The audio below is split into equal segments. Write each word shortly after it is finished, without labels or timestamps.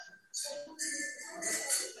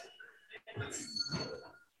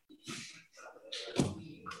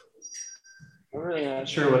I'm really not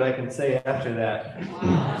sure what I can say after that.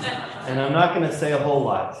 And I'm not going to say a whole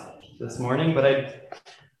lot this morning, but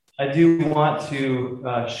I do want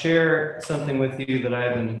to share something with you that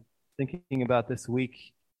I've been thinking about this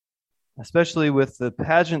week, especially with the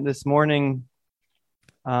pageant this morning.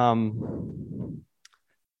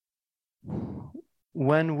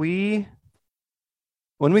 When we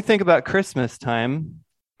think about Christmas time,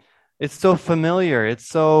 it's so familiar. It's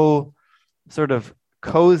so sort of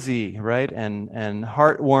cozy, right? And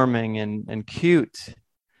heartwarming and cute.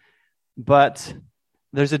 But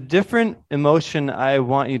there's a different emotion I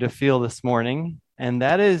want you to feel this morning, and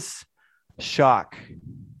that is shock.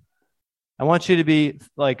 I want you to be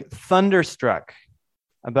like thunderstruck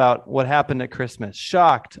about what happened at Christmas.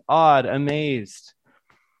 Shocked, awed, amazed.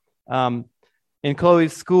 In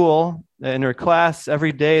Chloe's school, in her class,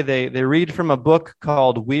 every day they read from a book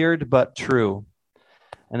called Weird But True.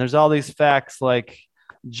 And there's all these facts like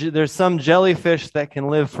there's some jellyfish that can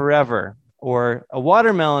live forever, or a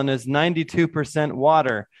watermelon is 92%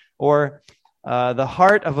 water, or the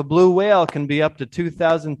heart of a blue whale can be up to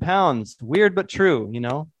 2,000 pounds. Weird but true, you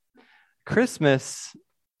know. Christmas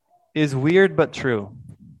is weird but true.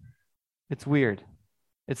 It's weird.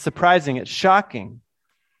 It's surprising. It's shocking.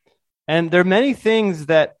 And there are many things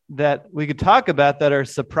that we could talk about that are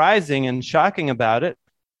surprising and shocking about it.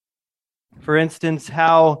 For instance,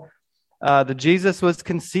 how the Jesus was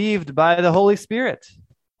conceived by the Holy Spirit.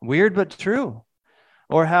 Weird but true.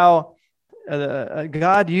 Or how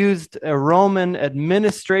God used a Roman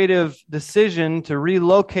administrative decision to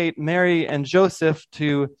relocate Mary and Joseph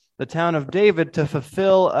to the town of David to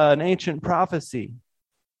fulfill an ancient prophecy.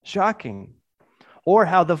 Shocking. Or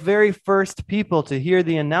how the very first people to hear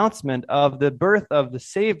the announcement of the birth of the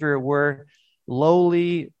Savior were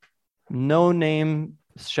lowly, no-name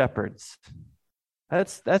shepherds.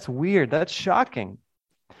 That's weird. That's shocking.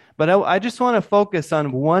 But I just want to focus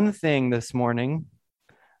on one thing this morning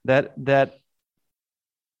that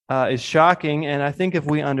is shocking, and I think if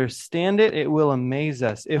we understand it, it will amaze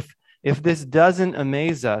us. If this doesn't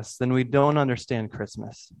amaze us, then we don't understand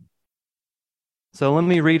Christmas. So let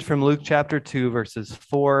me read from Luke chapter 2, verses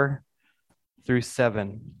 4 through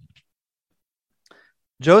 7.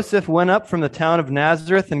 Joseph went up from the town of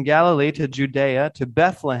Nazareth in Galilee to Judea, to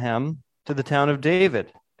Bethlehem, to the town of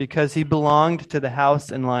David, because he belonged to the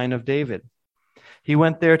house and line of David. He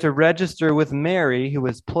went there to register with Mary, who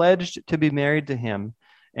was pledged to be married to him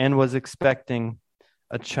and was expecting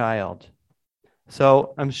a child.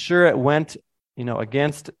 So I'm sure it went,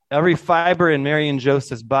 against every fiber in Mary and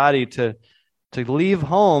Joseph's body to leave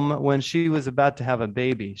home when she was about to have a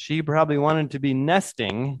baby. She probably wanted to be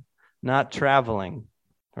nesting, not traveling,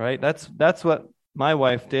 right? That's what my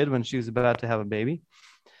wife did when she was about to have a baby.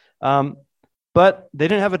 But they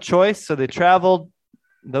didn't have a choice, so they traveled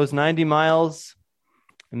those 90 miles.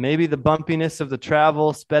 And maybe the bumpiness of the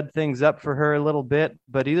travel sped things up for her a little bit,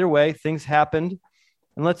 but either way, things happened.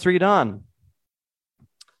 And let's read on.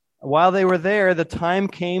 While they were there, the time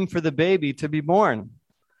came for the baby to be born.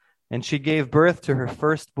 And she gave birth to her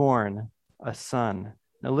firstborn, a son.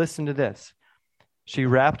 Now listen to this. She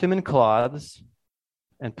wrapped him in cloths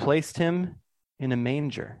and placed him in a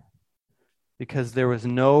manger because there was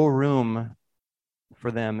no room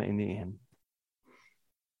for them in the inn.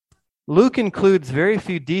 Luke includes very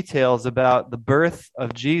few details about the birth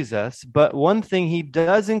of Jesus, but one thing he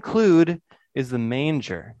does include is the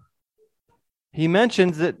manger. He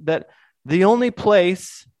mentions that the only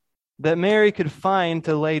place that Mary could find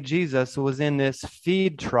to lay Jesus was in this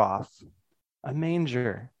feed trough, a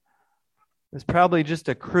manger. It was probably just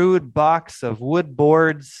a crude box of wood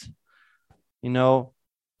boards,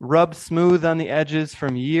 rubbed smooth on the edges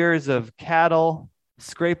from years of cattle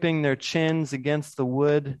scraping their chins against the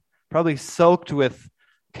wood, probably soaked with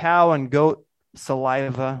cow and goat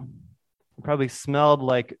saliva. It probably smelled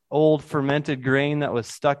like old fermented grain that was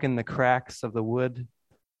stuck in the cracks of the wood.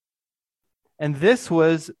 And this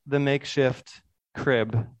was the makeshift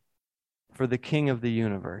crib for the King of the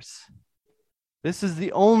universe. This is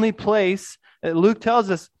the only place that Luke tells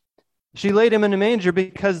us she laid him in a manger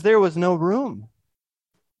because there was no room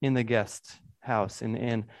in the guest house, in the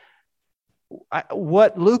inn.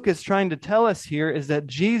 What Luke is trying to tell us here is that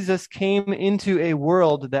Jesus came into a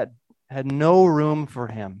world that had no room for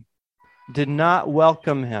him, did not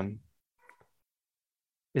welcome him.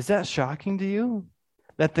 Is that shocking to you?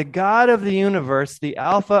 That the God of the universe, the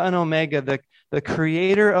Alpha and Omega, the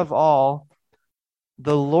creator of all,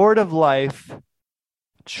 the Lord of life,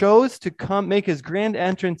 chose to come make his grand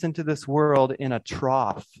entrance into this world in a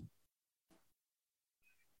trough,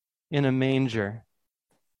 in a manger.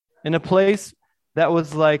 in a place that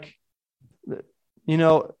was like, you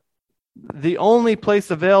know, the only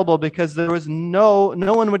place available, because there was no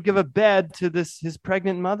one would give a bed to his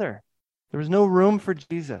pregnant mother. There was no room for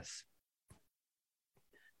Jesus.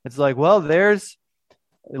 It's like, well, there's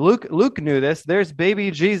Luke knew this. There's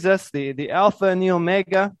baby Jesus, the Alpha and the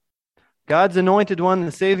Omega, God's anointed one,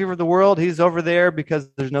 the Savior of the world. He's over there because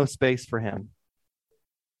there's no space for him.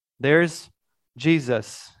 There's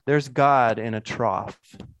Jesus. There's God in a trough.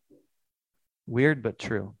 Weird but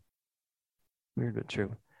true. Weird but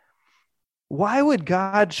true. Why would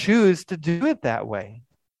God choose to do it that way?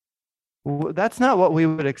 That's not what we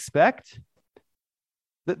would expect.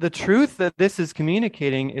 The truth that this is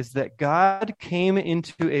communicating is that God came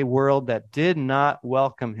into a world that did not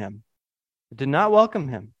welcome him. It did not welcome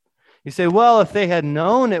him. You say, well, if they had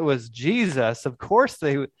known it was Jesus, of course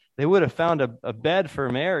they would have found a bed for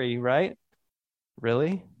Mary, right?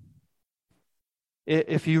 Really?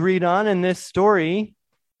 If you read on in this story,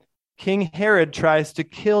 King Herod tries to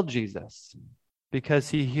kill Jesus because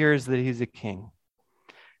he hears that he's a king.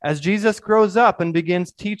 As Jesus grows up and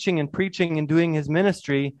begins teaching and preaching and doing his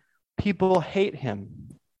ministry, people hate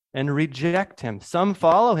him and reject him. Some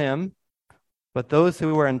follow him, but those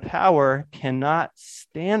who are in power cannot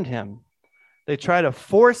stand him. They try to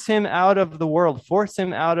force him out of the world, force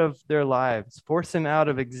him out of their lives, force him out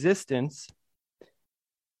of existence.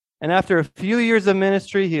 And after a few years of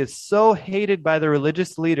ministry, he is so hated by the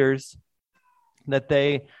religious leaders that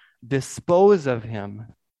they dispose of him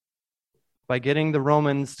by getting the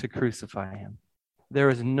Romans to crucify him. There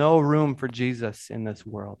is no room for Jesus in this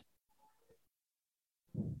world.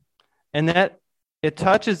 And that it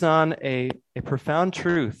touches on a profound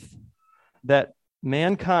truth that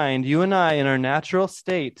mankind, you and I, in our natural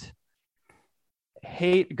state,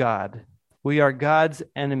 hate God. We are God's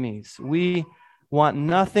enemies. We want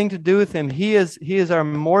nothing to do with him. He is our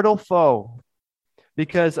mortal foe,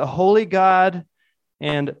 because a holy God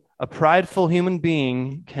and a prideful human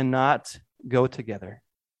being cannot go together.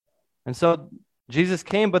 And so Jesus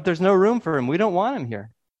came, but there's no room for him. We don't want him here.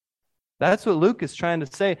 That's what Luke is trying to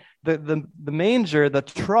say. The manger, the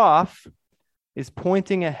trough, is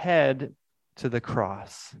pointing ahead to the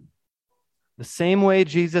cross. The same way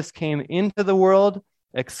Jesus came into the world,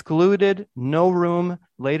 excluded, no room,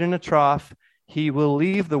 laid in a trough, he will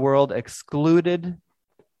leave the world excluded,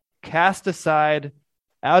 cast aside,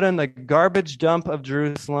 out in the garbage dump of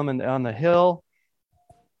Jerusalem and on the hill,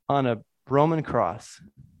 on a Roman cross.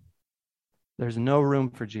 There's no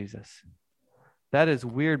room for Jesus. That is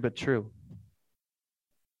weird but true.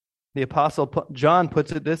 The Apostle John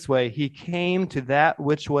puts it this way: he came to that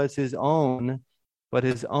which was his own, but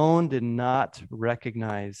his own did not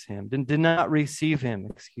recognize him, did not receive him,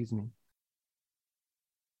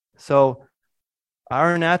 So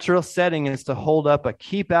our natural setting is to hold up a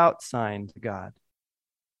keep out sign to God.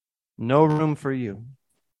 No room for you.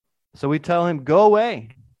 So we tell him, go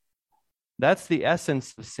away. That's the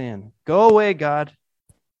essence of sin. Go away, God.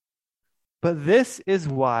 But this is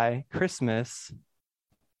why Christmas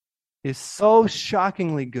is so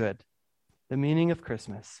shockingly good, the meaning of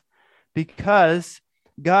Christmas, because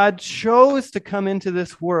God chose to come into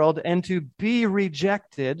this world and to be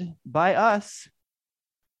rejected by us,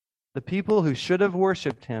 the people who should have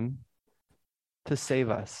worshiped him, to save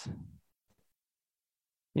us.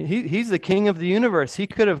 He's the king of the universe. He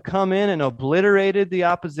could have come in and obliterated the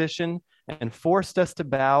opposition and forced us to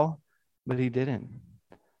bow, but he didn't,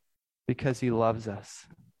 because he loves us.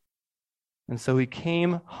 And so he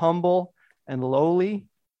came humble and lowly.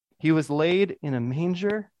 He was laid in a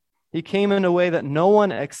manger. He came in a way that no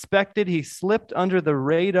one expected. He slipped under the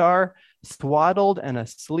radar, swaddled and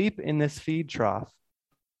asleep in this feed trough.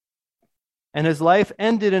 And his life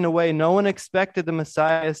ended in a way no one expected the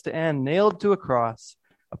Messiah to end, nailed to a cross,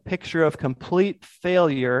 a picture of complete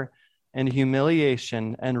failure and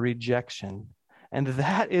humiliation and rejection. And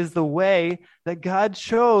that is the way that God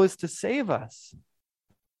chose to save us.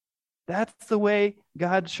 That's the way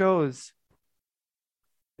God chose,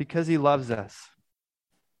 because he loves us.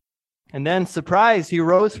 And then, surprise, he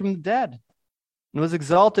rose from the dead and was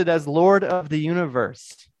exalted as Lord of the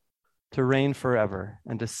universe to reign forever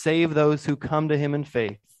and to save those who come to him in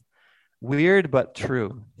faith. Weird but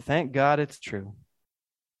true. Thank God it's true.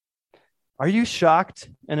 Are you shocked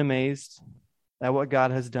and amazed at what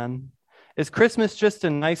God has done? Is Christmas just a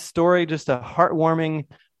nice story, just a heartwarming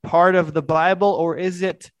part of the Bible, or is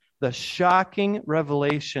it the shocking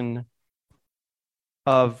revelation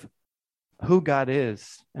of who God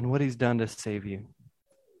is and what he's done to save you?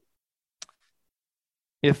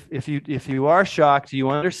 If you are shocked, you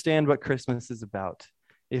understand what Christmas is about.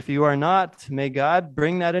 If you are not, may God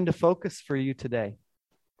bring that into focus for you today.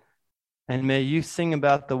 And may you sing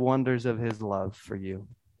about the wonders of his love for you.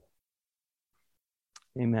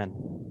 Amen.